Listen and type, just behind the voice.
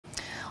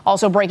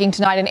Also breaking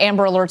tonight, an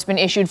Amber Alert's been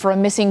issued for a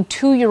missing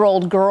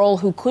 2-year-old girl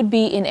who could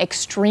be in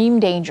extreme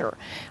danger.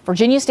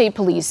 Virginia State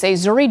Police say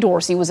Zuri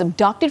Dorsey was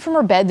abducted from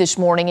her bed this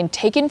morning and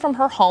taken from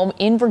her home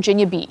in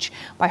Virginia Beach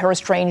by her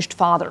estranged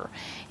father.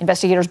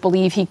 Investigators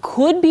believe he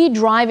could be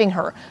driving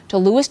her to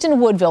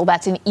Lewiston Woodville,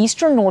 that's in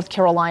eastern North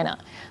Carolina.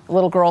 The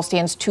little girl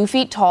stands 2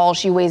 feet tall.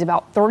 She weighs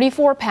about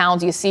 34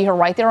 pounds. You see her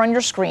right there on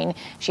your screen.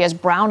 She has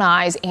brown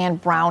eyes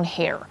and brown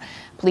hair.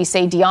 Police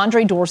say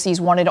DeAndre Dorsey is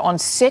wanted on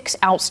 6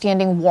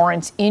 outstanding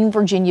warrants in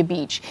Virginia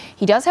Beach.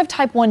 He does have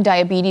type 1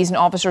 diabetes, and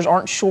officers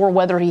aren't sure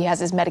whether he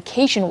has his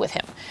medication with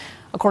him.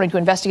 According to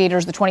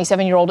investigators, the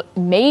 27-year-old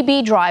may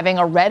be driving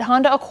a red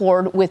Honda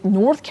Accord with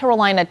North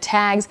Carolina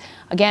tags.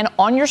 Again,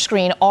 on your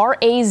screen,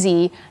 RAZ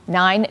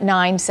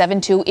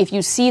 9972. If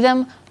you see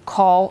them,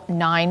 call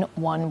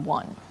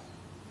 911.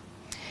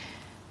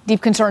 Deep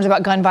concerns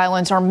about gun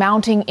violence are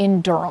mounting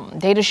in Durham.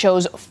 Data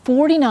shows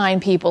 49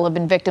 people have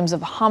been victims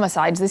of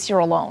homicides this year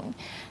alone.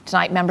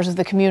 Tonight, members of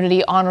the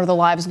community honor the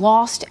lives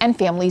lost and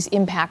families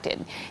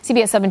impacted.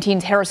 CBS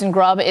 17's Harrison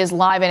Grubb is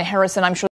live in Harrison. I'm sure